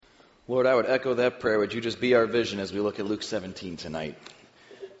Lord, I would echo that prayer. Would you just be our vision as we look at Luke 17 tonight?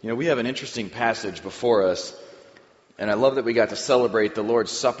 You know, we have an interesting passage before us, and I love that we got to celebrate the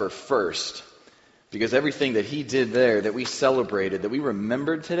Lord's Supper first, because everything that He did there, that we celebrated, that we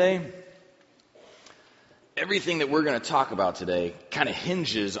remembered today, everything that we're going to talk about today kind of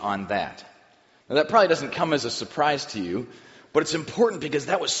hinges on that. Now, that probably doesn't come as a surprise to you, but it's important because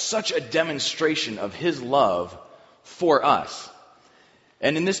that was such a demonstration of His love for us.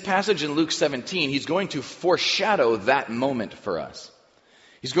 And in this passage in Luke 17, He's going to foreshadow that moment for us.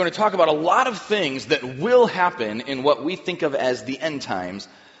 He's going to talk about a lot of things that will happen in what we think of as the end times.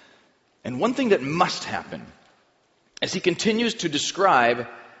 And one thing that must happen as He continues to describe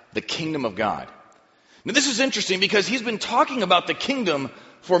the kingdom of God. Now, this is interesting because He's been talking about the kingdom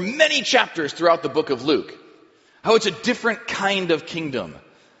for many chapters throughout the book of Luke. How it's a different kind of kingdom.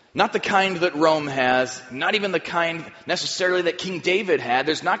 Not the kind that Rome has, not even the kind necessarily that King David had.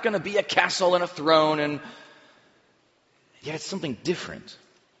 There's not going to be a castle and a throne, and yet it's something different.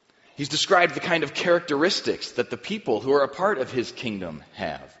 He's described the kind of characteristics that the people who are a part of His kingdom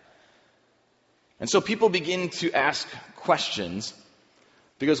have. And so people begin to ask questions,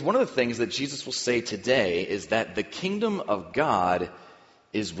 because one of the things that Jesus will say today is that the kingdom of God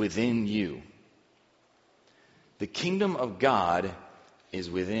is within you. The kingdom of God is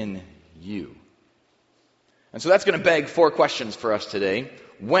within you. And so that's going to beg 4 questions for us today.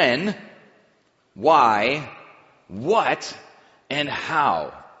 When, why, what, and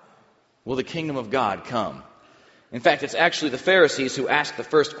how will the kingdom of God come? In fact, it's actually the Pharisees who asked the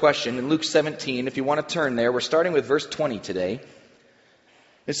first question in Luke 17. If you want to turn there, we're starting with verse 20 today.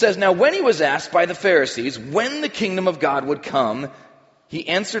 It says, "Now when He was asked by the Pharisees when the kingdom of God would come, He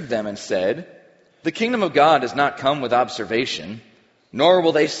answered them and said, 'The kingdom of God does not come with observation, nor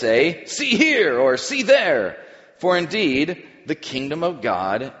will they say, "See here," or "See there." For indeed, the kingdom of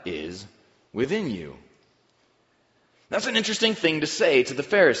God is within you.'" That's an interesting thing to say to the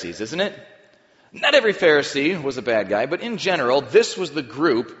Pharisees, isn't it? Not every Pharisee was a bad guy, but in general, this was the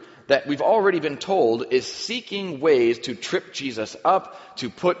group that we've already been told is seeking ways to trip Jesus up, to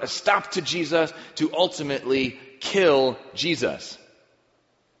put a stop to Jesus, to ultimately kill Jesus.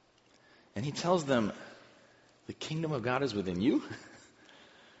 And He tells them, the kingdom of God is within you?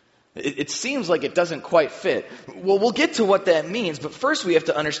 It seems like it doesn't quite fit. Well, we'll get to what that means, but first we have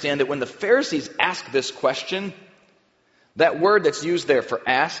to understand that when the Pharisees ask this question, that word that's used there for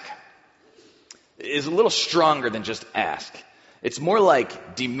ask is a little stronger than just ask. It's more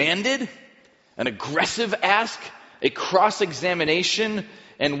like demanded, an aggressive ask, a cross-examination,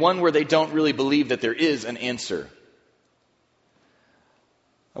 and one where they don't really believe that there is an answer.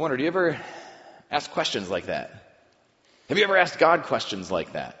 I wonder, do you ever ask questions like that? Have you ever asked God questions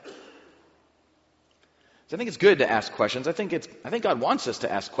like that? I think it's good to ask questions. I think God wants us to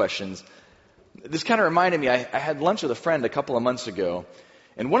ask questions. This kind of reminded me, I had lunch with a friend a couple of months ago,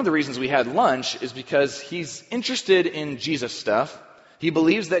 and one of the reasons we had lunch is because he's interested in Jesus stuff. He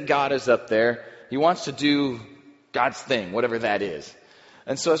believes that God is up there. He wants to do God's thing, whatever that is.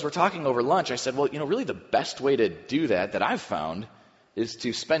 And so as we're talking over lunch, I said, well, really the best way to do that I've found is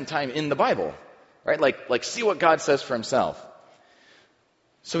to spend time in the Bible, right? Like see what God says for Himself.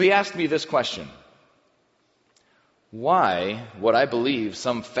 So he asked me this question. Why would I believe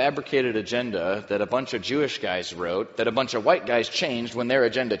some fabricated agenda that a bunch of Jewish guys wrote, that a bunch of white guys changed when their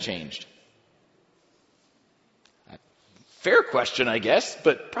agenda changed? Fair question, I guess,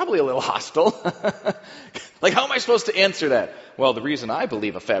 but probably a little hostile. Like, how am I supposed to answer that? Well, the reason I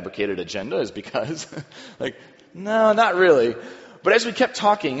believe a fabricated agenda is because, no, not really. But as we kept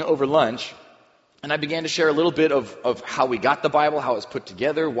talking over lunch, and I began to share a little bit of how we got the Bible, how it's put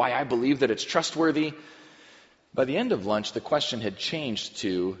together, why I believe that it's trustworthy, by the end of lunch, the question had changed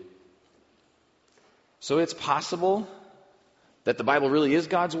to, so it's possible that the Bible really is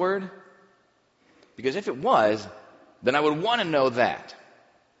God's Word? Because if it was, then I would want to know that.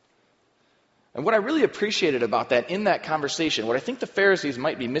 And what I really appreciated about that in that conversation, what I think the Pharisees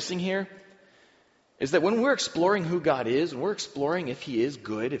might be missing here, is that when we're exploring who God is, when we're exploring if He is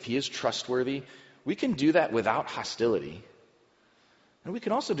good, if He is trustworthy, we can do that without hostility. And we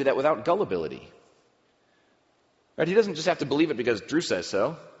can also do that without gullibility. Right? He doesn't just have to believe it because Drew says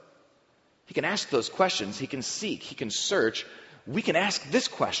so. He can ask those questions. He can seek. He can search. We can ask this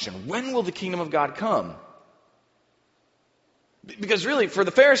question. When will the kingdom of God come? Because really, for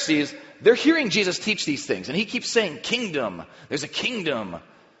the Pharisees, they're hearing Jesus teach these things. And He keeps saying, kingdom. There's a kingdom.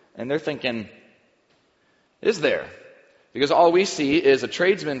 And they're thinking, is there? Because all we see is a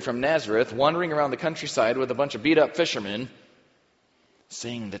tradesman from Nazareth wandering around the countryside with a bunch of beat-up fishermen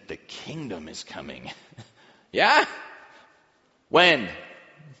saying that the kingdom is coming. Yeah? When?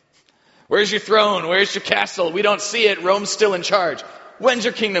 Where's your throne? Where's your castle? We don't see it. Rome's still in charge. When's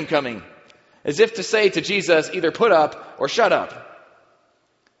your kingdom coming? As if to say to Jesus, either put up or shut up.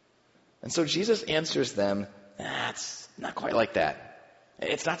 And so Jesus answers them, it's not quite like that.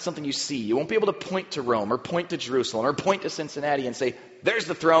 It's not something you see. You won't be able to point to Rome or point to Jerusalem or point to Cincinnati and say, there's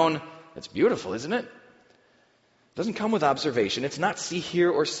the throne. It's beautiful, isn't it? It doesn't come with observation. It's not see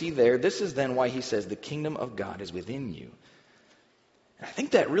here or see there. This is then why he says the kingdom of God is within you. And I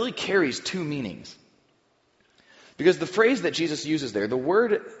think that really carries two meanings. Because the phrase that Jesus uses there, the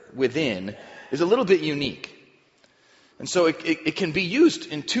word within, is a little bit unique. And so it can be used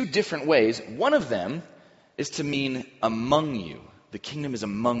in two different ways. One of them is to mean among you. The kingdom is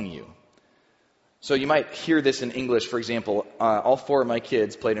among you. So you might hear this in English. For example, all 4 of my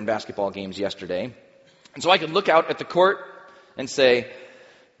kids played in basketball games yesterday. And so I could look out at the court and say,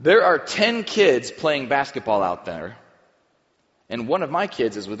 there are 10 kids playing basketball out there, and one of my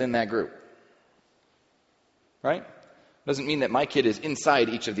kids is within that group. Right? Doesn't mean that my kid is inside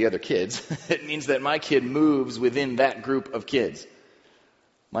each of the other kids. It means that my kid moves within that group of kids.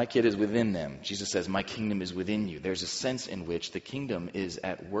 My kid is within them. Jesus says, my kingdom is within you. There's a sense in which the kingdom is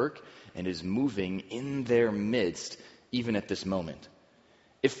at work and is moving in their midst, even at this moment.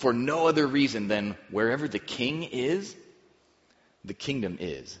 If for no other reason than wherever the king is, the kingdom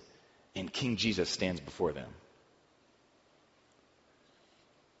is. And King Jesus stands before them.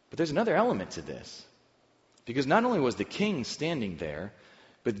 But there's another element to this. Because not only was the king standing there,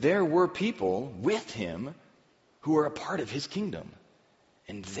 but there were people with him who are a part of his kingdom.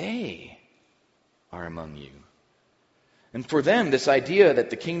 And they are among you. And for them, this idea that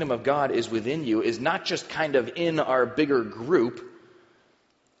the kingdom of God is within you is not just kind of in our bigger group,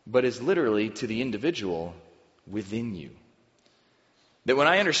 but is literally to the individual within you. That when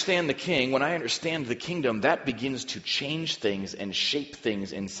I understand the king, when I understand the kingdom, that begins to change things and shape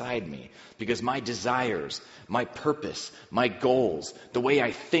things inside me. Because my desires, my purpose, my goals, the way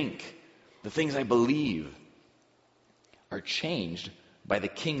I think, the things I believe are changed by the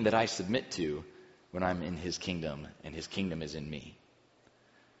king that I submit to when I'm in his kingdom and his kingdom is in me.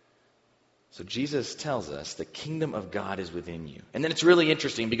 So Jesus tells us the kingdom of God is within you. And then it's really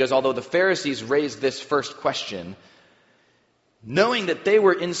interesting because although the Pharisees raised this first question, knowing that they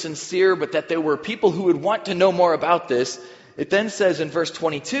were insincere but that there were people who would want to know more about this, it then says in verse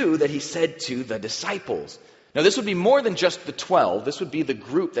 22 that he said to the disciples. Now this would be more than just the 12. This would be the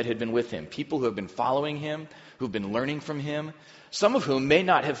group that had been with him. People who have been following him, who've been learning from him. Some of whom may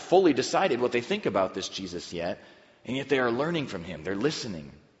not have fully decided what they think about this Jesus yet, and yet they are learning from him. They're listening.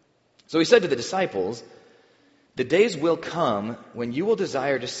 So he said to the disciples, the days will come when you will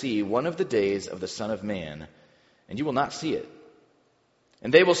desire to see one of the days of the Son of Man, and you will not see it.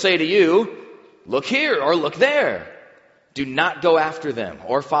 And they will say to you, look here or look there. Do not go after them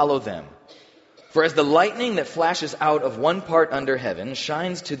or follow them. For as the lightning that flashes out of one part under heaven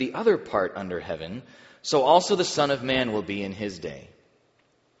shines to the other part under heaven, so also the Son of Man will be in his day.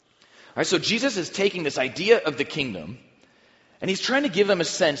 All right, so Jesus is taking this idea of the kingdom, and he's trying to give them a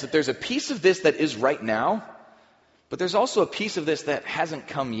sense that there's a piece of this that is right now, but there's also a piece of this that hasn't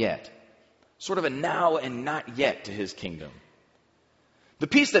come yet. Sort of a now and not yet to his kingdom. The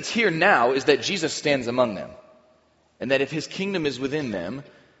piece that's here now is that Jesus stands among them, and that if his kingdom is within them,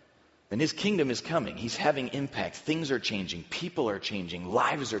 then his kingdom is coming. He's having impact. Things are changing. People are changing.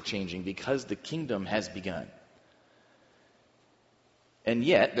 Lives are changing because the kingdom has begun. And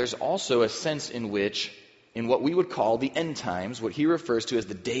yet, there's also a sense in which, in what we would call the end times, what he refers to as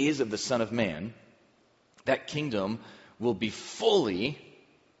the days of the Son of Man, that kingdom will be fully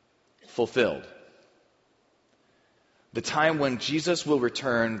fulfilled. The time when Jesus will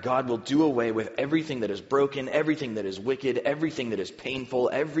return, God will do away with everything that is broken, everything that is wicked, everything that is painful,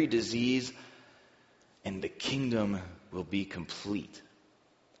 every disease, and the kingdom will be complete.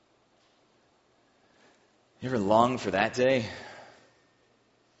 You ever long for that day?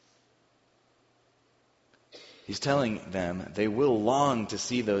 He's telling them they will long to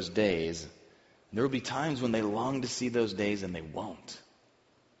see those days. There will be times when they long to see those days and they won't.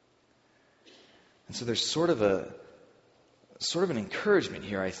 And so there's sort of an encouragement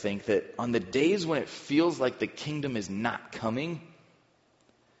here, I think, that on the days when it feels like the kingdom is not coming,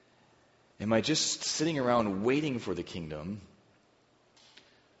 am I just sitting around waiting for the kingdom,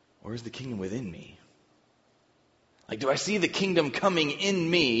 or is the kingdom within me? Like, do I see the kingdom coming in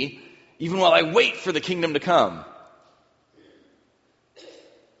me, even while I wait for the kingdom to come?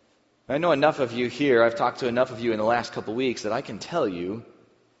 I know enough of you here, I've talked to enough of you in the last couple weeks, that I can tell you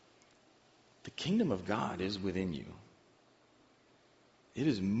the kingdom of God is within you. It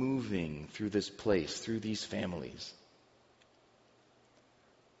is moving through this place, through these families.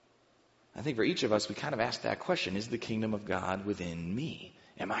 I think for each of us, we kind of ask that question, is the kingdom of God within me?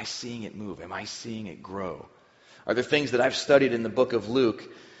 Am I seeing it move? Am I seeing it grow? Are there things that I've studied in the book of Luke,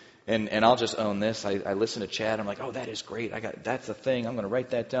 and I'll just own this. I listen to Chad. I'm like, oh, that is great. That's the thing. I'm going to write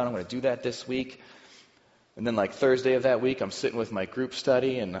that down. I'm going to do that this week. And then like Thursday of that week, I'm sitting with my group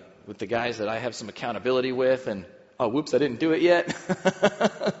study and with the guys that I have some accountability with, and oh, whoops, I didn't do it yet.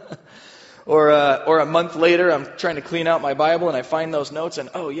 Or a month later, I'm trying to clean out my Bible and I find those notes, and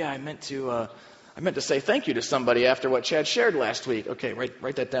oh yeah, I meant to say thank you to somebody after what Chad shared last week. Okay,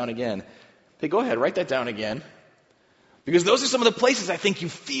 write that down again. Hey, go ahead, write that down again. Because those are some of the places I think you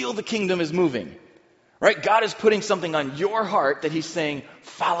feel the kingdom is moving. Right? God is putting something on your heart that he's saying,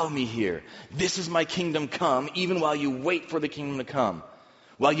 follow me here. This is my kingdom come, even while you wait for the kingdom to come.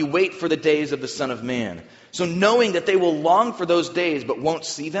 While you wait for the days of the Son of Man. So knowing that they will long for those days but won't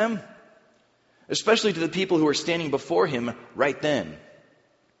see them, especially to the people who are standing before him right then.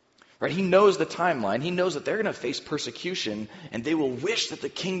 Right? He knows the timeline. He knows that they're going to face persecution, and they will wish that the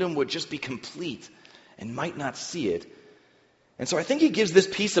kingdom would just be complete and might not see it. And so I think he gives this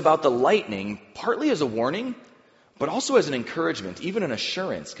piece about the lightning partly as a warning, but also as an encouragement, even an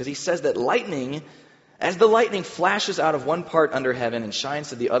assurance, because he says that lightning, as the lightning flashes out of one part under heaven and shines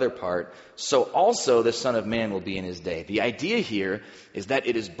to the other part, so also the Son of Man will be in his day. The idea here is that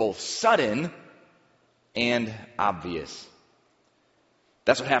it is both sudden and obvious.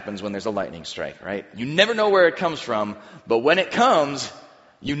 That's what happens when there's a lightning strike, right? You never know where it comes from, but when it comes,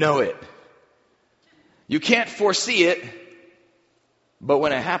 you know it. You can't foresee it, but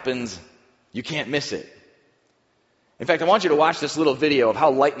when it happens, you can't miss it. In fact, I want you to watch this little video of how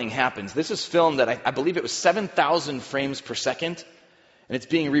lightning happens. This is filmed at, I believe it was 7,000 frames per second, and it's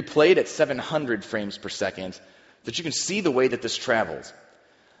being replayed at 700 frames per second, that you can see the way that this travels.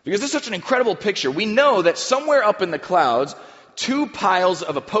 Because this is such an incredible picture. We know that somewhere up in the clouds, two piles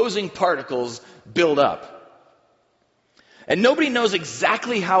of opposing particles build up. And nobody knows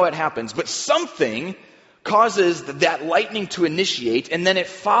exactly how it happens, but something causes that lightning to initiate, and then it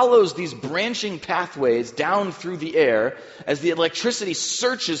follows these branching pathways down through the air as the electricity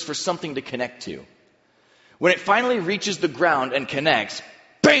searches for something to connect to. When it finally reaches the ground and connects,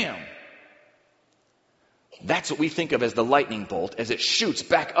 bam! That's what we think of as the lightning bolt, as it shoots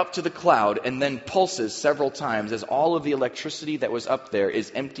back up to the cloud and then pulses several times as all of the electricity that was up there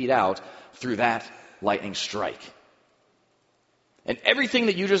is emptied out through that lightning strike. And everything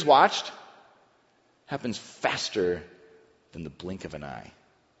that you just watched happens faster than the blink of an eye.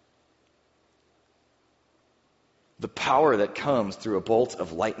 The power that comes through a bolt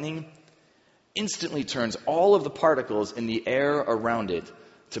of lightning instantly turns all of the particles in the air around it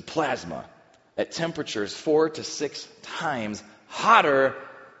to plasma at temperatures 4 to 6 times hotter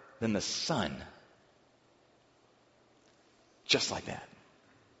than the sun. Just like that.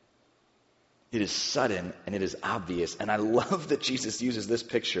 It is sudden and it is obvious. And I love that Jesus uses this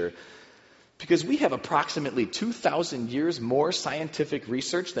picture because we have approximately 2,000 years more scientific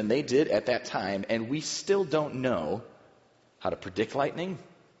research than they did at that time, and we still don't know how to predict lightning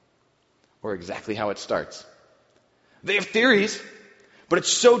or exactly how it starts. They have theories, but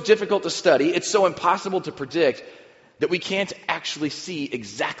it's so difficult to study, it's so impossible to predict, that we can't actually see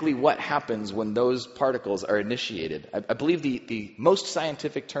exactly what happens when those particles are initiated. I believe the most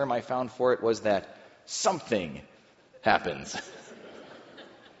scientific term I found for it was that something happens.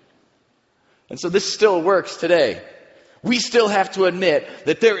 And so this still works today. We still have to admit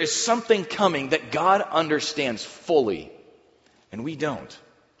that there is something coming that God understands fully, and we don't.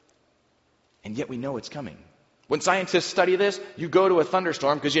 And yet we know it's coming. When scientists study this, you go to a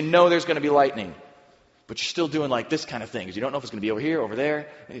thunderstorm because you know there's going to be lightning. But you're still doing like this kind of thing because you don't know if it's going to be over here, over there.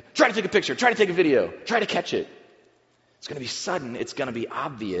 Try to take a picture, try to take a video, try to catch it. It's going to be sudden, it's going to be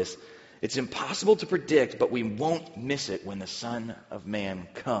obvious. It's impossible to predict, but we won't miss it when the Son of Man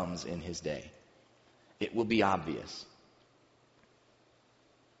comes in his day. It will be obvious.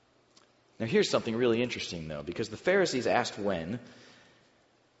 Now here's something really interesting though, because the Pharisees asked when,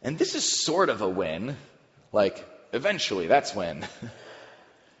 and this is sort of a when, like eventually, that's when.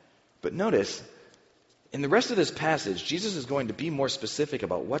 But notice, in the rest of this passage, Jesus is going to be more specific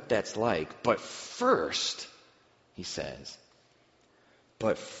about what that's like. But first, he says,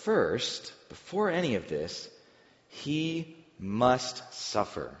 before any of this, he must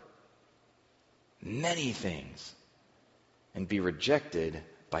suffer many things and be rejected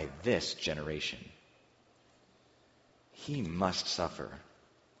by this generation. He must suffer.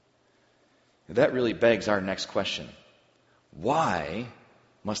 That really begs our next question. Why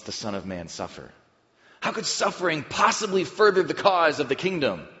must the Son of Man suffer? How could suffering possibly further the cause of the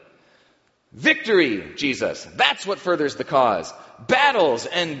kingdom? Victory, Jesus. That's what furthers the cause. Battles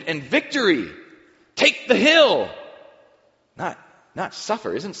and victory. Take the hill. Not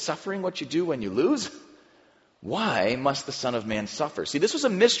suffer. Isn't suffering what you do when you lose? Why must the Son of Man suffer? See, this was a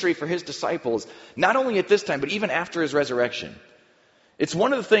mystery for his disciples, not only at this time, but even after his resurrection. It's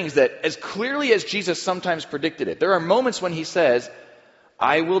one of the things that, as clearly as Jesus sometimes predicted it, there are moments when he says,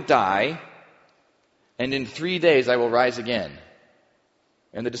 I will die, and in 3 days I will rise again.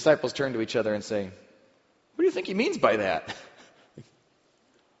 And the disciples turn to each other and say, what do you think he means by that?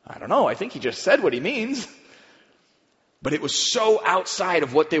 I don't know. I think he just said what he means. But it was so outside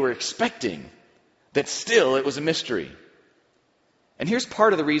of what they were expecting that still it was a mystery. And here's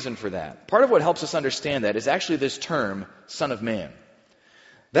part of the reason for that. Part of what helps us understand that is actually this term, Son of Man.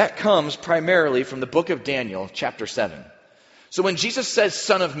 That comes primarily from the book of Daniel, chapter 7. So when Jesus says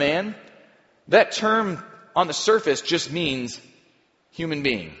Son of Man, that term on the surface just means human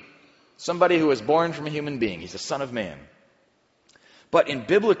being. Somebody who was born from a human being. He's a Son of Man. But in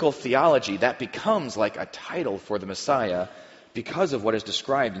biblical theology, that becomes like a title for the Messiah because of what is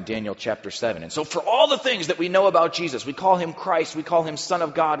described in Daniel chapter 7. And so for all the things that we know about Jesus, we call him Christ, we call him Son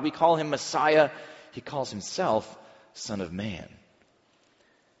of God, we call him Messiah, he calls himself Son of Man.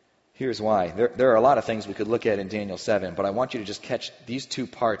 Here's why. There are a lot of things we could look at in Daniel 7, but I want you to just catch these two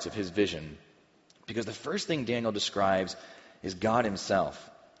parts of his vision. Because the first thing Daniel describes is God himself.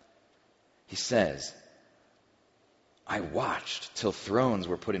 He says, I watched till thrones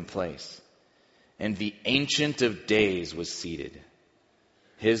were put in place, and the Ancient of Days was seated.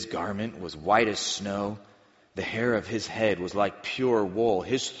 His garment was white as snow. The hair of his head was like pure wool.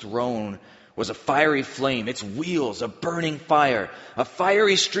 His throne was a fiery flame, its wheels a burning fire. A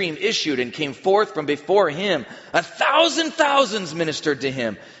fiery stream issued and came forth from before him. 1,000 thousands ministered to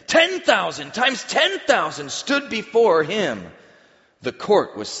him. 10,000 times 10,000 stood before him. The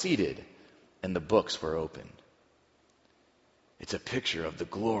court was seated, and the books were opened. It's a picture of the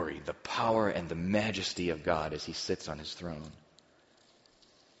glory, the power, and the majesty of God as he sits on his throne.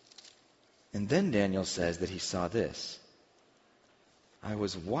 And then Daniel says that he saw this. I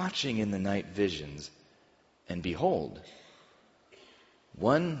was watching in the night visions, and behold,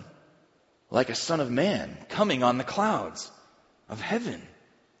 one like a son of man coming on the clouds of heaven.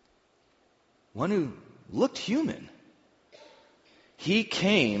 One who looked human. He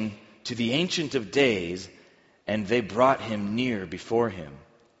came to the Ancient of Days, and they brought him near before him.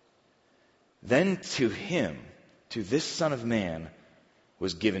 Then to him, to this Son of Man,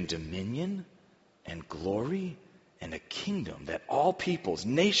 was given dominion and glory and a kingdom that all peoples,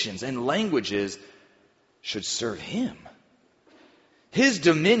 nations, and languages should serve him. His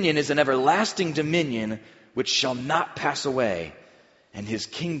dominion is an everlasting dominion which shall not pass away, and his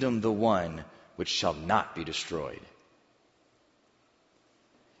kingdom the one which shall not be destroyed.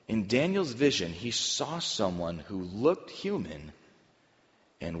 In Daniel's vision, he saw someone who looked human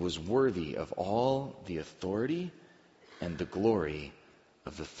and was worthy of all the authority and the glory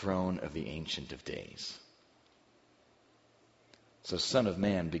of the throne of the Ancient of Days. So Son of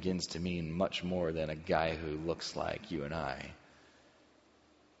Man begins to mean much more than a guy who looks like you and I.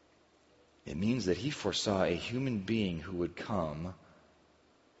 It means that he foresaw a human being who would come,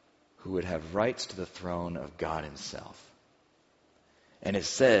 who would have rights to the throne of God himself. And it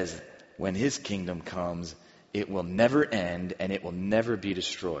says, when his kingdom comes, it will never end and it will never be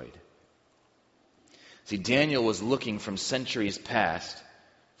destroyed. See, Daniel was looking from centuries past,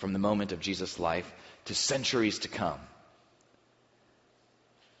 from the moment of Jesus' life, to centuries to come.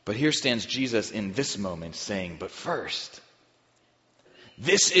 But here stands Jesus in this moment saying, but first,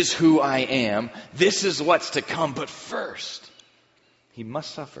 this is who I am, this is what's to come, but first, he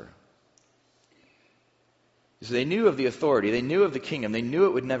must suffer. So they knew of the authority, they knew of the kingdom, they knew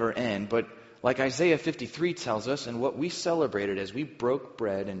it would never end, but like Isaiah 53 tells us, and what we celebrated as we broke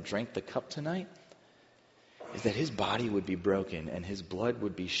bread and drank the cup tonight, is that his body would be broken and his blood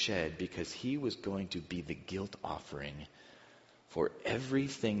would be shed because he was going to be the guilt offering for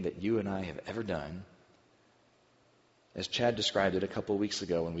everything that you and I have ever done. As Chad described it a couple weeks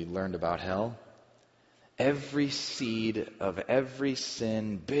ago when we learned about hell, every seed of every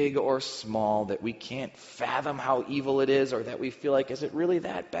sin, big or small, that we can't fathom how evil it is, or that we feel like, is it really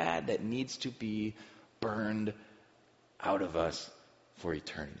that bad, that needs to be burned out of us for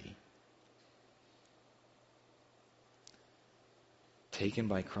eternity. Taken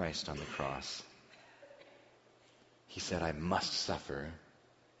by Christ on the cross, he said, I must suffer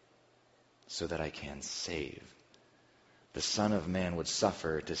so that I can save. The Son of Man would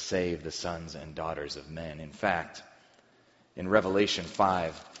suffer to save the sons and daughters of men. In fact, in Revelation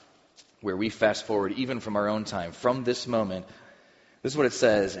 5, where we fast forward even from our own time, from this moment, This is what it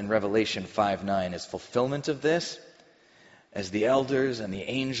says in Revelation 5:9. As fulfillment of this, as the elders and the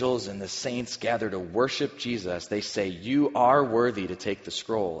angels and the saints gather to worship Jesus, they say, "You are worthy to take the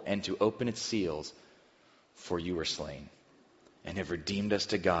scroll and to open its seals, for you were slain and have redeemed us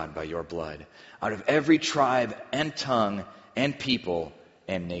to God by your blood, out of every tribe and tongue and people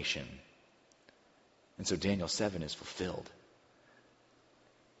and nation." And so Daniel 7 is fulfilled.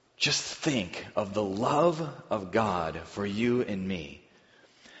 Just think of the love of God for you and me.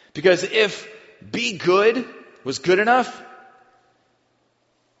 Because if be good was good enough,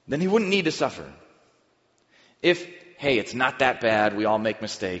 then he wouldn't need to suffer. If, hey, it's not that bad, we all make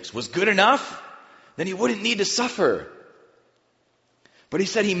mistakes, was good enough, then he wouldn't need to suffer. But he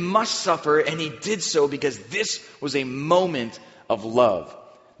said he must suffer, and he did so because this was a moment of love.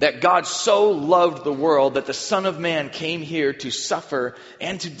 That God so loved the world that the Son of Man came here to suffer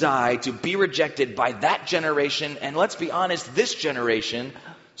and to die, to be rejected by that generation, and let's be honest, this generation,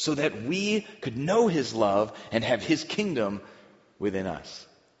 so that we could know his love and have his kingdom within us.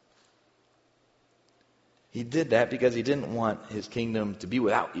 He did that because he didn't want his kingdom to be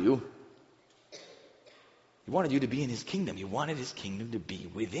without you. He wanted you to be in his kingdom. He wanted his kingdom to be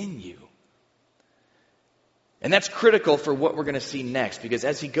within you. And that's critical for what we're going to see next, because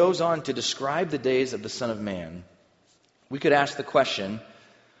as he goes on to describe the days of the Son of Man, we could ask the question,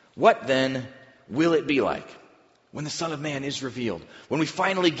 what then will it be like when the Son of Man is revealed? When we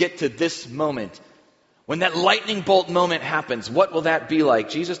finally get to this moment, when that lightning bolt moment happens, what will that be like?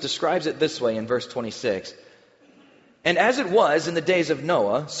 Jesus describes it this way in verse 26. "And as it was in the days of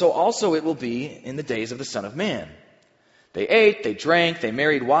Noah, so also it will be in the days of the Son of Man. They ate, they drank, they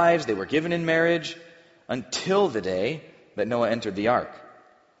married wives, they were given in marriage, until the day that Noah entered the ark,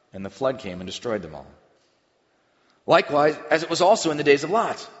 and the flood came and destroyed them all. Likewise, as it was also in the days of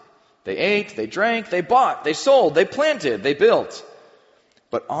Lot. They ate, they drank, they bought, they sold, they planted, they built.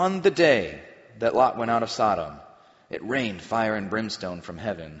 But on the day that Lot went out of Sodom, it rained fire and brimstone from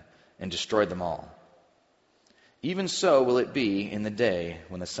heaven and destroyed them all. Even so will it be in the day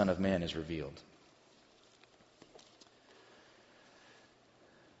when the Son of Man is revealed."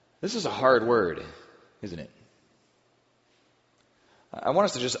 This is a hard word, isn't it? I want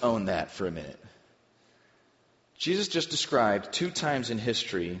us to just own that for a minute. Jesus just described 2 times in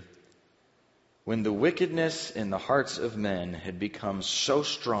history when the wickedness in the hearts of men had become so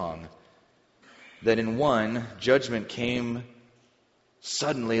strong that in one, judgment came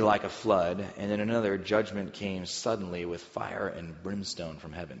suddenly like a flood, and in another, judgment came suddenly with fire and brimstone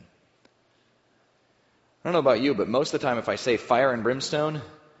from heaven. I don't know about you, but most of the time if I say fire and brimstone,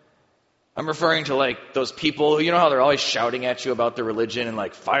 I'm referring to like those people, you know how they're always shouting at you about their religion and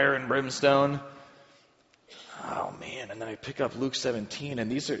like fire and brimstone? Oh man, and then I pick up Luke 17 and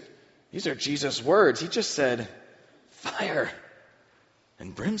these are Jesus' words. He just said fire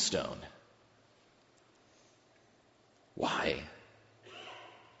and brimstone. Why?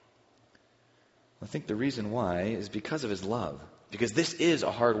 I think the reason why is because of his love. Because this is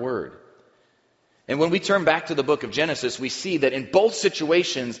a hard word. And when we turn back to the book of Genesis, we see that in both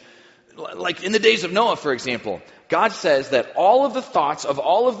situations, like in the days of Noah, for example, God says that all of the thoughts of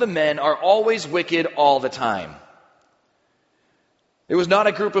all of the men are always wicked all the time. It was not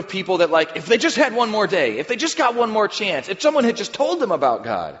a group of people that like, if they just had one more day, if they just got one more chance, if someone had just told them about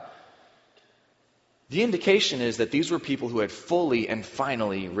God. The indication is that these were people who had fully and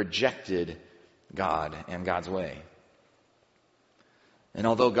finally rejected God and God's way. And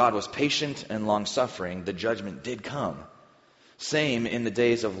although God was patient and long-suffering, the judgment did come. Same in the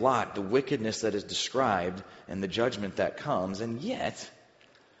days of Lot, the wickedness that is described and the judgment that comes. And yet,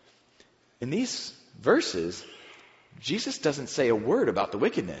 in these verses, Jesus doesn't say a word about the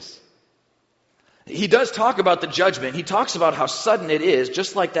wickedness. He does talk about the judgment. He talks about how sudden it is,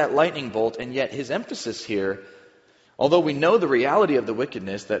 just like that lightning bolt. And yet his emphasis here, although we know the reality of the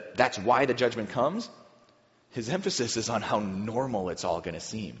wickedness, that's why the judgment comes, his emphasis is on how normal it's all going to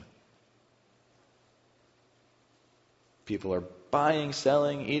seem. People are buying,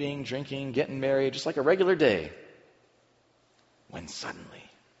 selling, eating, drinking, getting married, just like a regular day. When suddenly,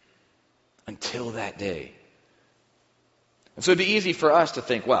 until that day. And so it'd be easy for us to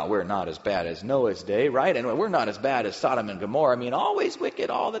think, well, we're not as bad as Noah's day, right? And we're not as bad as Sodom and Gomorrah. I mean, always wicked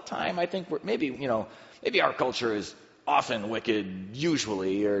all the time. I think maybe our culture is often wicked,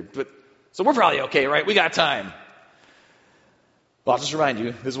 usually, so we're probably okay, right? We got time. Well, I'll just remind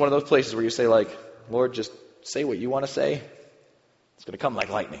you, this is one of those places where you say, like, Lord, just say what you want to say. It's going to come like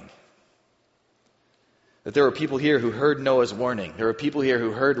lightning. That there were people here who heard Noah's warning. There were people here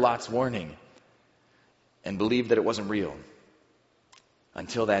who heard Lot's warning and believed that it wasn't real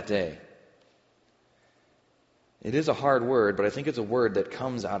until that day. It is a hard word, but I think it's a word that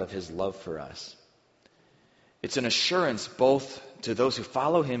comes out of his love for us. It's an assurance both to those who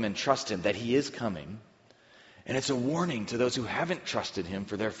follow him and trust him that he is coming, and it's a warning to those who haven't trusted him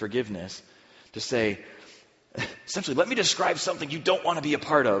for their forgiveness to say, essentially, let me describe something you don't want to be a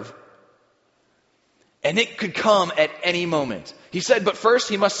part of, and it could come at any moment. He said, but first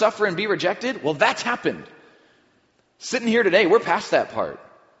he must suffer and be rejected. Well, that's happened. Sitting here today, we're past that part.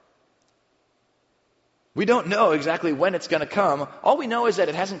 We don't know exactly when it's going to come. All we know is that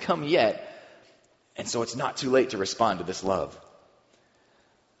it hasn't come yet, and so it's not too late to respond to this love.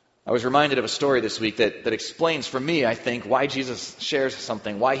 I was reminded of a story this week that explains for me, I think, why Jesus shares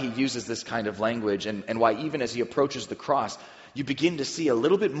something, why he uses this kind of language, and why even as he approaches the cross, you begin to see a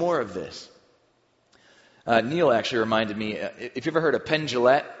little bit more of this. Neil actually reminded me, if you ever heard of Penn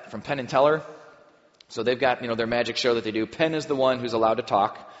Jillette from Penn and Teller? So they've got, their magic show that they do. Penn is the one who's allowed to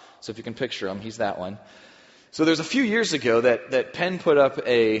talk. So if you can picture him, he's that one. So there's a few years ago that Penn put up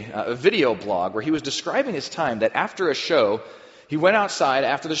a video blog where he was describing his time that after a show, he went outside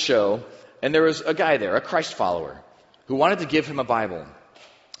after the show, and there was a guy there, a Christ follower, who wanted to give him a Bible.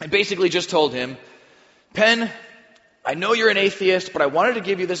 And basically just told him, Penn, I know you're an atheist, but I wanted to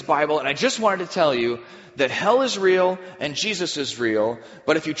give you this Bible, and I just wanted to tell you that hell is real and Jesus is real,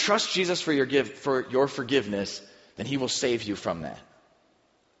 but if you trust Jesus for your forgiveness, then he will save you from that.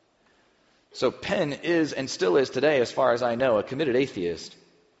 So Penn is, and still is today, as far as I know, a committed atheist.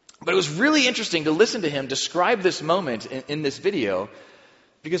 But it was really interesting to listen to him describe this moment in this video,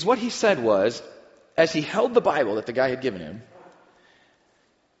 because what he said was, as he held the Bible that the guy had given him,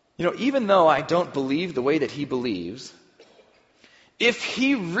 even though I don't believe the way that he believes, if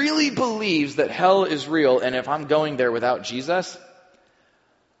he really believes that hell is real and if I'm going there without Jesus,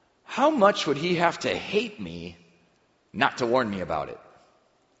 how much would he have to hate me not to warn me about it?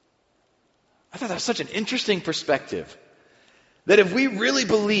 I thought that was such an interesting perspective. That if we really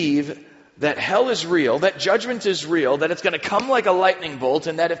believe that hell is real, that judgment is real, that it's going to come like a lightning bolt,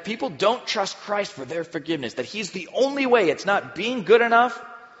 and that if people don't trust Christ for their forgiveness, that he's the only way, it's not being good enough,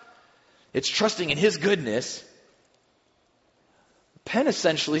 it's trusting in his goodness. Penn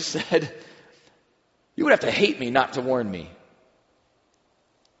essentially said, you would have to hate me not to warn me.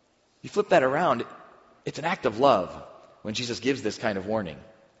 You flip that around, it's an act of love when Jesus gives this kind of warning.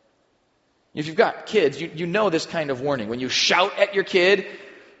 If you've got kids, you know this kind of warning. When you shout at your kid,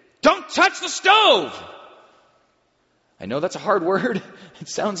 don't touch the stove! I know that's a hard word. It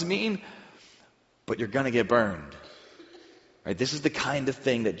sounds mean, but you're going to get burned. Right? This is the kind of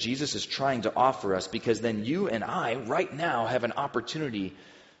thing that Jesus is trying to offer us, because then you and I, right now, have an opportunity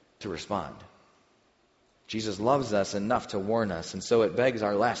to respond. Jesus loves us enough to warn us, and so it begs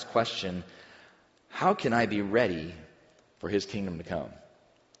our last question: how can I be ready for his kingdom to come?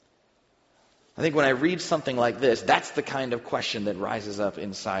 I think when I read something like this, that's the kind of question that rises up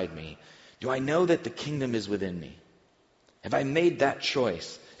inside me. Do I know that the kingdom is within me? Have I made that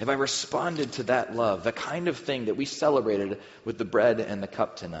choice? Have I responded to that love? The kind of thing that we celebrated with the bread and the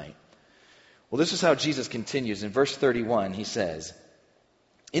cup tonight. Well, this is how Jesus continues. In verse 31, he says,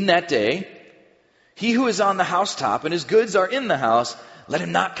 in that day, he who is on the housetop and his goods are in the house, let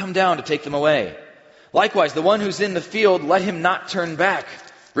him not come down to take them away. Likewise, the one who's in the field, let him not turn back.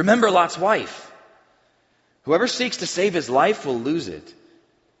 Remember Lot's wife. Whoever seeks to save his life will lose it,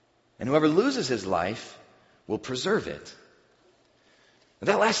 and whoever loses his life will preserve it.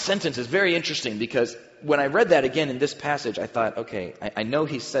 That last sentence is very interesting, because when I read that again in this passage, I thought, okay, I know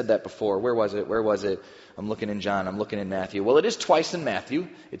he said that before. Where was it? I'm looking in John, I'm looking in Matthew. Well, it is twice in Matthew.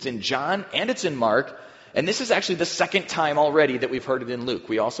 It's in John and it's in Mark. And this is actually the second time already that we've heard it in Luke.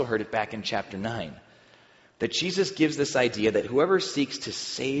 We also heard it back in chapter 9. That Jesus gives this idea that whoever seeks to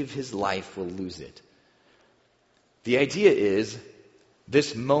save his life will lose it. The idea is,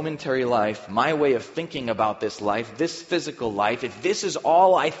 this momentary life, my way of thinking about this life, this physical life, if this is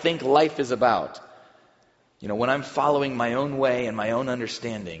all I think life is about, when I'm following my own way and my own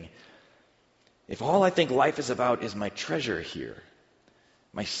understanding, if all I think life is about is my treasure here,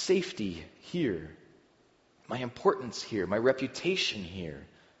 my safety here, my importance here, my reputation here,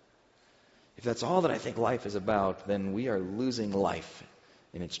 if that's all that I think life is about, then we are losing life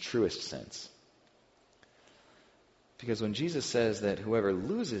in its truest sense. Because when Jesus says that whoever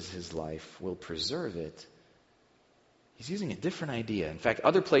loses his life will preserve it, he's using a different idea. In fact,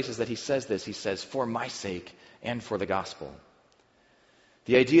 other places that he says this, he says, for my sake and for the gospel.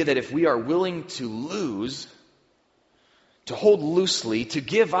 The idea that if we are willing to lose, to hold loosely, to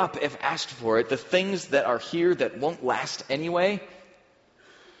give up if asked for it, the things that are here that won't last anyway,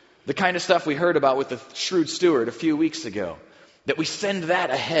 the kind of stuff we heard about with the shrewd steward a few weeks ago, that we send that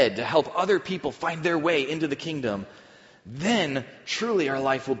ahead to help other people find their way into the kingdom, then truly our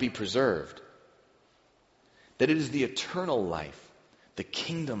life will be preserved. That it is the eternal life, the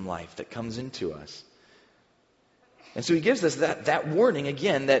kingdom life that comes into us. And so he gives us that warning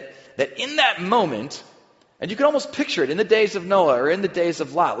again, that in that moment, and you can almost picture it in the days of Noah or in the days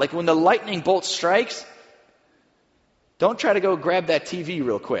of Lot, like when the lightning bolt strikes, don't try to go grab that TV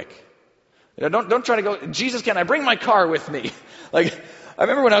real quick. Don't try to go, Jesus, can I bring my car with me? Like, I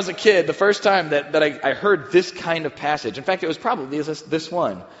remember when I was a kid, the first time that I heard this kind of passage. In fact, it was probably this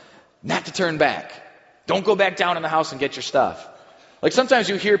one. Not to turn back. Don't go back down in the house and get your stuff. Like sometimes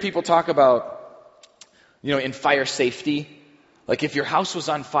you hear people talk about, in fire safety. Like if your house was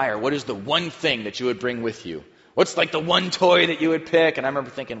on fire, what is the one thing that you would bring with you? What's like the one toy that you would pick? And I remember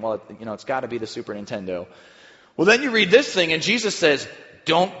thinking, well, it's got to be the Super Nintendo. Well, then you read this thing and Jesus says,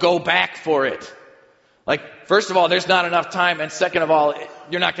 don't go back for it. Like, first of all, there's not enough time. And second of all,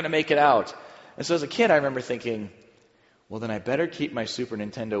 you're not going to make it out. And so as a kid, I remember thinking, well, then I better keep my Super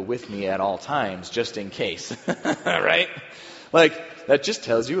Nintendo with me at all times, just in case. Right? Like, that just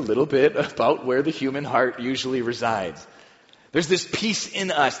tells you a little bit about where the human heart usually resides. There's this piece in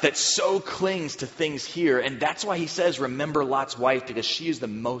us that so clings to things here. And that's why he says, remember Lot's wife, because she is the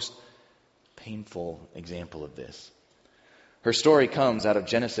most painful example of this. Her story comes out of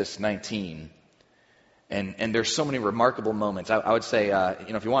Genesis 19. And there's so many remarkable moments. I would say,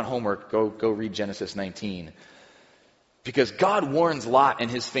 if you want homework, go read Genesis 19. Because God warns Lot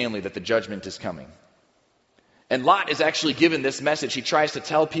and his family that the judgment is coming. And Lot is actually given this message. He tries to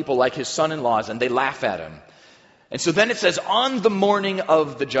tell people like his son-in-laws, and they laugh at him. And so then it says, on the morning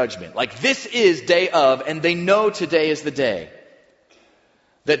of the judgment. Like this is day of, and they know today is the day.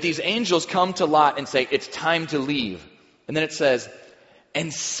 That these angels come to Lot and say, it's time to leave. And then it says,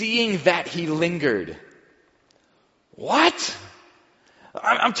 and seeing that he lingered. What?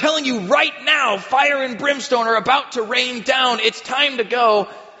 I'm telling you right now, fire and brimstone are about to rain down. It's time to go.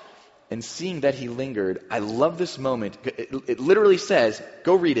 And seeing that he lingered, I love this moment. It literally says,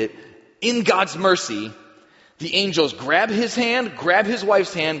 go read it, in God's mercy, the angels grab his hand, grab his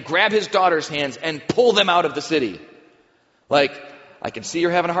wife's hand, grab his daughter's hands, and pull them out of the city. Like, I can see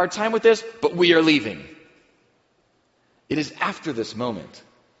you're having a hard time with this, but we are leaving. It is after this moment,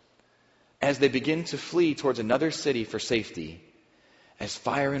 as they begin to flee towards another city for safety, as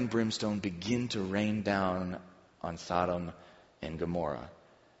fire and brimstone begin to rain down on Sodom and Gomorrah,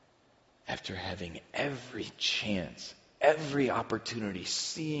 after having every chance, every opportunity,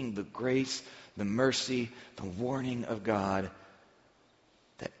 seeing the grace, the mercy, the warning of God,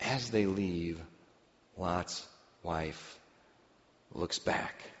 that as they leave, Lot's wife looks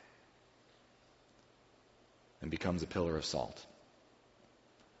back and becomes a pillar of salt.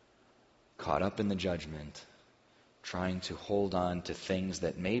 Caught up in the judgment, trying to hold on to things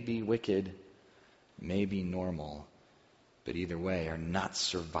that may be wicked, may be normal, but either way are not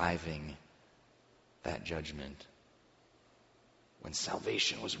surviving that judgment when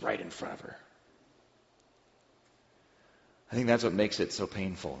salvation was right in front of her. I think that's what makes it so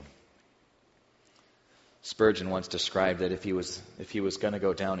painful. Spurgeon once described that if he was going to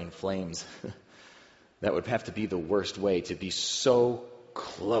go down in flames, that would have to be the worst way, to be so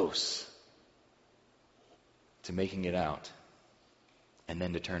close to making it out and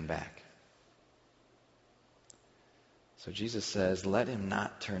then to turn back. So Jesus says, let him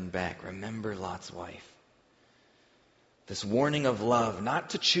not turn back. Remember Lot's wife. This warning of love,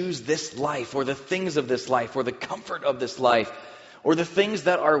 not to choose this life or the things of this life or the comfort of this life or the things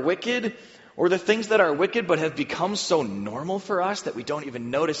that are wicked or the things that are wicked but have become so normal for us that we don't even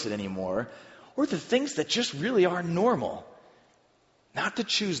notice it anymore, or the things that just really are normal. Not to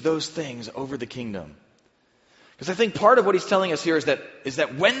choose those things over the kingdom. Because I think part of what he's telling us here is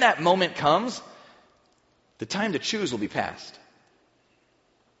that when that moment comes, the time to choose will be past.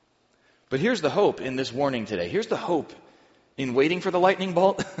 But here's the hope in this warning today. Here's the hope in waiting for the lightning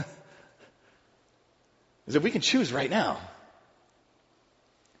bolt. Is that we can choose right now.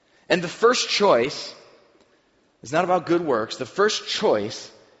 And the first choice is not about good works. The first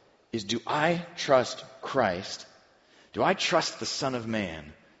choice is, do I trust Christ? Do I trust the Son of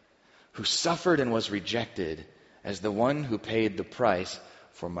Man who suffered and was rejected as the one who paid the price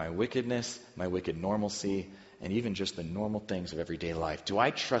for my wickedness, my wicked normalcy, and even just the normal things of everyday life? Do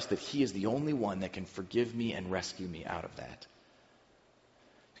I trust that he is the only one that can forgive me and rescue me out of that?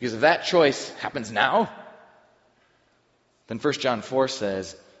 Because if that choice happens now, then 1 John 4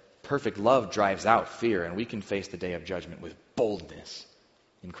 says, perfect love drives out fear, and we can face the day of judgment with boldness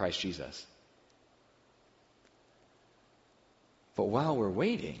in Christ Jesus. But while we're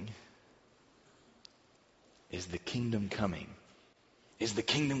waiting, is the kingdom coming? Is the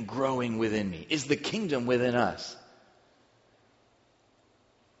kingdom growing within me? Is the kingdom within us?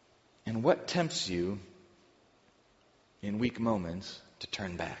 And what tempts you in weak moments to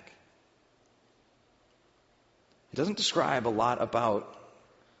turn back? It doesn't describe a lot about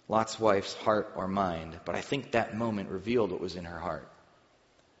Lot's wife's heart or mind, but I think that moment revealed what was in her heart.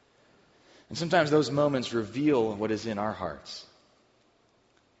 And sometimes those moments reveal what is in our hearts.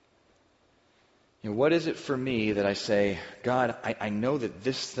 What is it for me that I say, God, I know that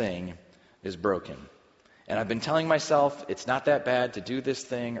this thing is broken. And I've been telling myself it's not that bad to do this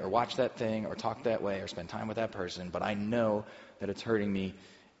thing or watch that thing or talk that way or spend time with that person, but I know that it's hurting me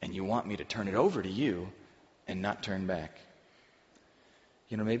and you want me to turn it over to you and not turn back.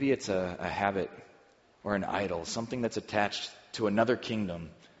 Maybe it's a habit or an idol, something that's attached to another kingdom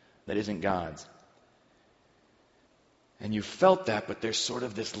that isn't God's. And you felt that, but there's sort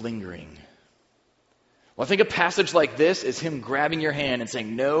of this lingering. Well, I think a passage like this is him grabbing your hand and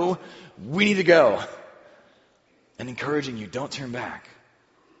saying, no, we need to go. And encouraging you, don't turn back.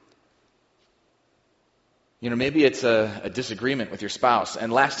 Maybe it's a disagreement with your spouse.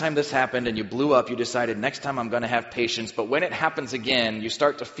 And last time this happened and you blew up, you decided next time I'm going to have patience. But when it happens again, you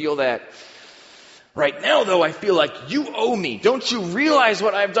start to feel that, right now though, I feel like you owe me. Don't you realize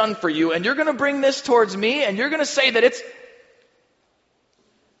what I've done for you? And you're going to bring this towards me and you're going to say that it's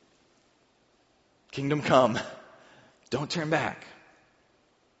kingdom come. Don't turn back.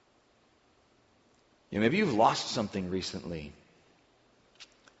 Maybe you've lost something recently.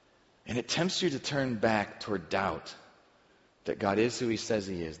 And it tempts you to turn back toward doubt that God is who he says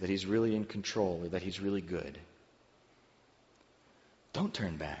he is, that he's really in control, or that he's really good. Don't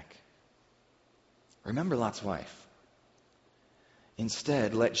turn back. Remember Lot's wife.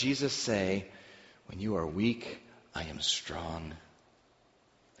 Instead, let Jesus say, when you are weak, I am strong.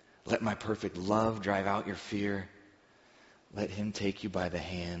 Let my perfect love drive out your fear. Let him take you by the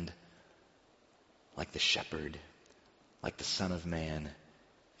hand like the shepherd, like the Son of Man,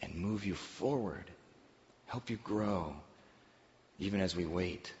 and move you forward, help you grow, even as we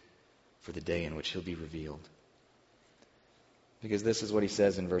wait for the day in which he'll be revealed. Because this is what he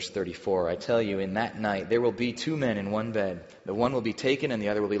says in verse 34. I tell you, in that night there will be 2 men in one bed. The one will be taken and the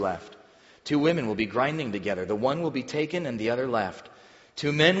other will be left. 2 women will be grinding together. The one will be taken and the other left.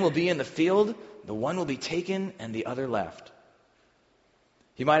 2 men will be in the field. The one will be taken and the other left.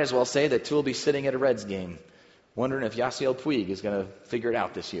 You might as well say that 2 will be sitting at a Reds game, wondering if Yasiel Puig is going to figure it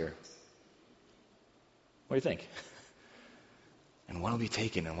out this year. What do you think? And 1 will be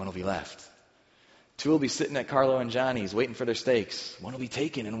taken and 1 will be left. 2 will be sitting at Carlo and Johnny's waiting for their steaks. 1 will be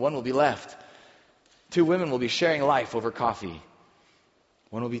taken and 1 will be left. 2 women will be sharing life over coffee.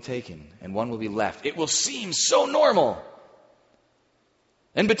 1 will be taken and 1 will be left. It will seem so normal.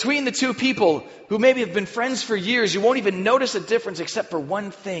 And between the 2 people who maybe have been friends for years, you won't even notice a difference except for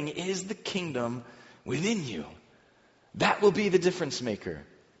one thing: is the kingdom within you. That will be the difference maker.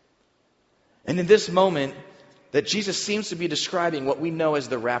 And in this moment that Jesus seems to be describing what we know as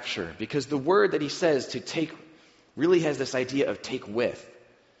the rapture, because the word that he says to take really has this idea of take with.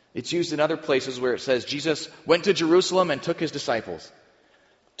 It's used in other places where it says Jesus went to Jerusalem and took his disciples.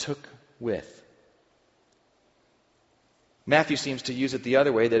 Took with. Matthew seems to use it the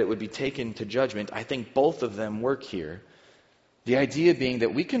other way, that it would be taken to judgment. I think both of them work here. The idea being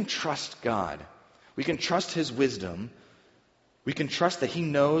that we can trust God. We can trust his wisdom. We can trust that he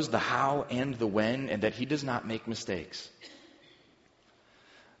knows the how and the when, and that he does not make mistakes.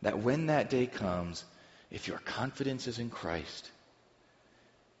 That when that day comes, if your confidence is in Christ,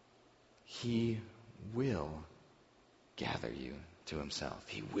 he will gather you to himself.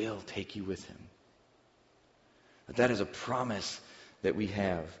 He will take you with him. But that is a promise that we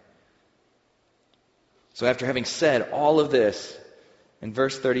have. So after having said all of this, in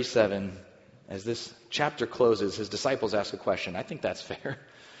verse 37, as this chapter closes, his disciples ask a question. I think that's fair.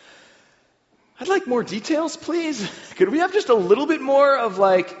 I'd like more details, please. Could we have just a little bit more of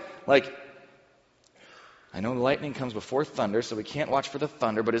like, I know lightning comes before thunder, so we can't watch for the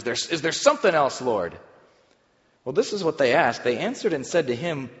thunder, but is there something else, Lord? Well, this is what they asked. They answered and said to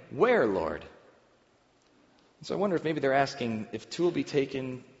him, where, Lord? So I wonder if maybe they're asking, if 2 will be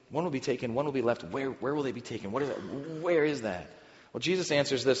taken, 1 will be taken, 1 will be left, where will they be taken? What is that? Where is that? Well, Jesus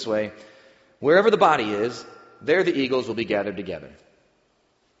answers this way: wherever the body is, there the eagles will be gathered together.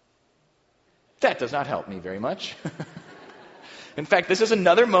 That does not help me very much. In fact, this is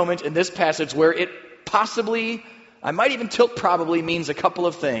another moment in this passage where it possibly, I might even tilt probably, means a couple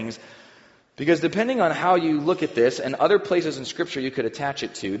of things. Because depending on how you look at this, and other places in Scripture you could attach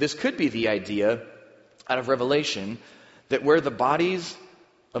it to, this could be the idea out of Revelation that where the bodies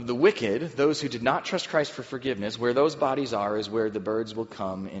of the wicked, those who did not trust Christ for forgiveness, where those bodies are is where the birds will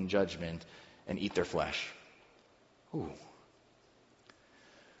come in judgment and eat their flesh. Ooh.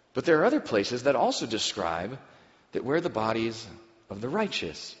 But there are other places that also describe that where the bodies of the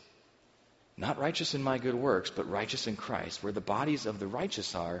righteous, not righteous in my good works, but righteous in Christ, where the bodies of the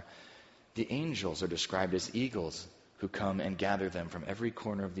righteous are, the angels are described as eagles who come and gather them from every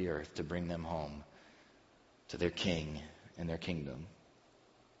corner of the earth to bring them home to their king and their kingdom.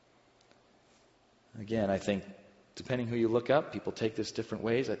 Again, I think depending who you look up, people take this different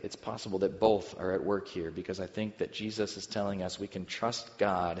ways. It's possible that both are at work here, because I think that Jesus is telling us we can trust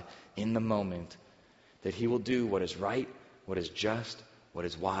God in the moment, that he will do what is right, what is just, what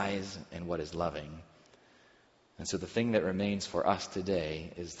is wise, and what is loving. And so the thing that remains for us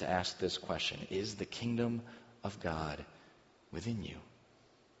today is to ask this question: is the kingdom of God within you?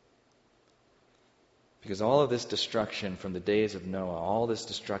 Because all of this destruction from the days of Noah, all this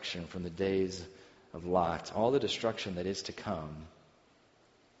destruction from the days of Lot, all the destruction that is to come,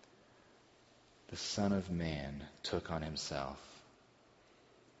 the Son of Man took on himself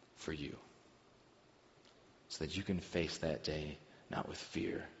for you, so that you can face that day not with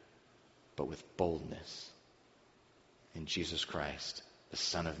fear, but with boldness in Jesus Christ, the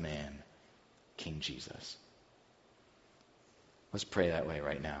Son of Man, King Jesus. Let's pray that way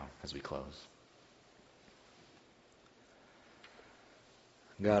right now as we close.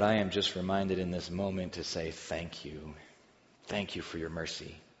 God, I am just reminded in this moment to say thank you. Thank you for your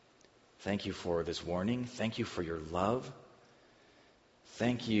mercy. Thank you for this warning. Thank you for your love.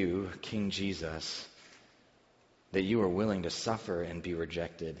 Thank you, King Jesus, that you are willing to suffer and be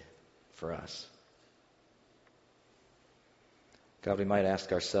rejected for us. God, we might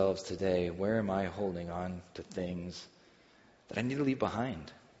ask ourselves today, where am I holding on to things that I need to leave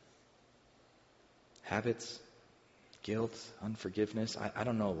behind? Habits, guilt, unforgiveness. I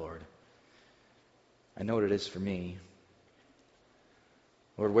don't know, Lord. I know what it is for me.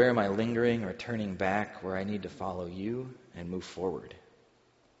 Lord, where am I lingering or turning back where I need to follow you and move forward?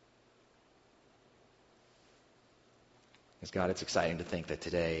 Because God, it's exciting to think that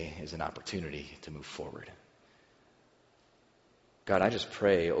today is an opportunity to move forward. God, I just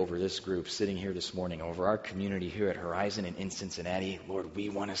pray over this group sitting here this morning, over our community here at Horizon and in Cincinnati. Lord, we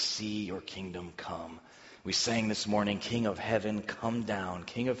want to see your kingdom come. We sang this morning, King of Heaven, come down.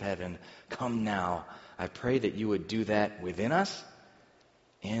 King of Heaven, come now. I pray that you would do that within us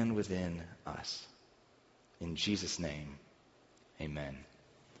and within us. In Jesus' name, amen.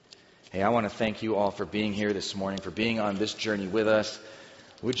 Hey, I want to thank you all for being here this morning, for being on this journey with us.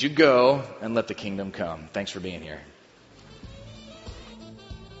 Would you go and let the kingdom come? Thanks for being here.